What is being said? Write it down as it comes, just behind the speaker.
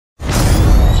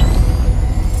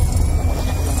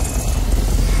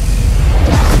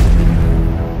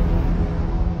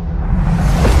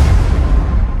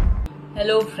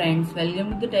friends,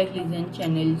 welcome to the Tech Legend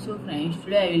channel. So friends,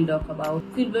 today I will talk about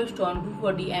SilverStone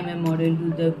 240mm model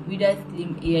with the VIDA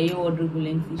Slim AIO water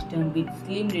cooling system with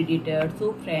slim radiator.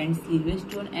 So friends,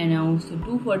 SilverStone announced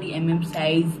 240mm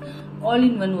size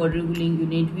all-in-one water cooling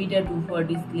unit VIDA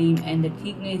 240 Slim, and the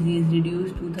thickness is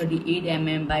reduced to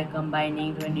 38mm by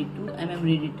combining 22mm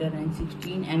radiator and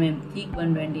 16mm thick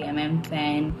 120mm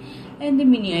fan. And the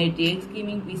Mini-ITX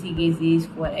gaming PC cases,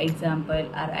 for example,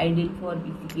 are ideal for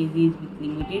PC cases with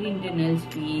limited internal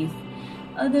space.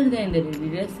 Other than the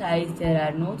radiator size, there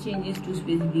are no changes to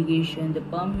specification. The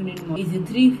pump unit is a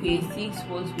 3-phase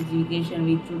 6-volt specification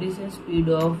with rotation speed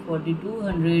of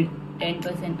 4200,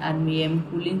 10% RPM.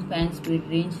 Cooling fan speed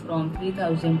range from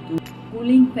 3000 to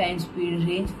 300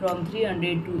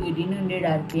 to 1800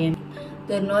 RPM.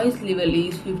 The noise level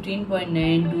is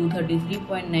 15.9 to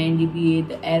 33.9 dBA.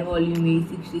 The air volume is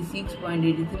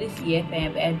 66.83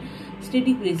 CFM and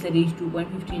static pressure is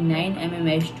 2.59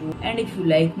 mmH2. And if you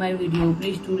like my video,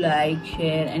 please do like,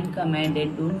 share and comment,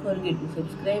 and don't forget to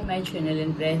subscribe my channel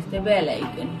and press the bell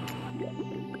icon.